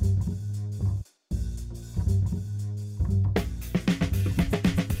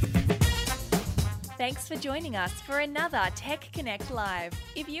 Thanks for joining us for another Tech Connect Live.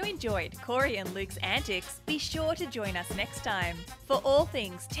 If you enjoyed Corey and Luke's antics, be sure to join us next time. For all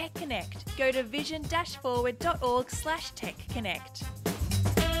things Tech Connect, go to vision-forward.org/techconnect.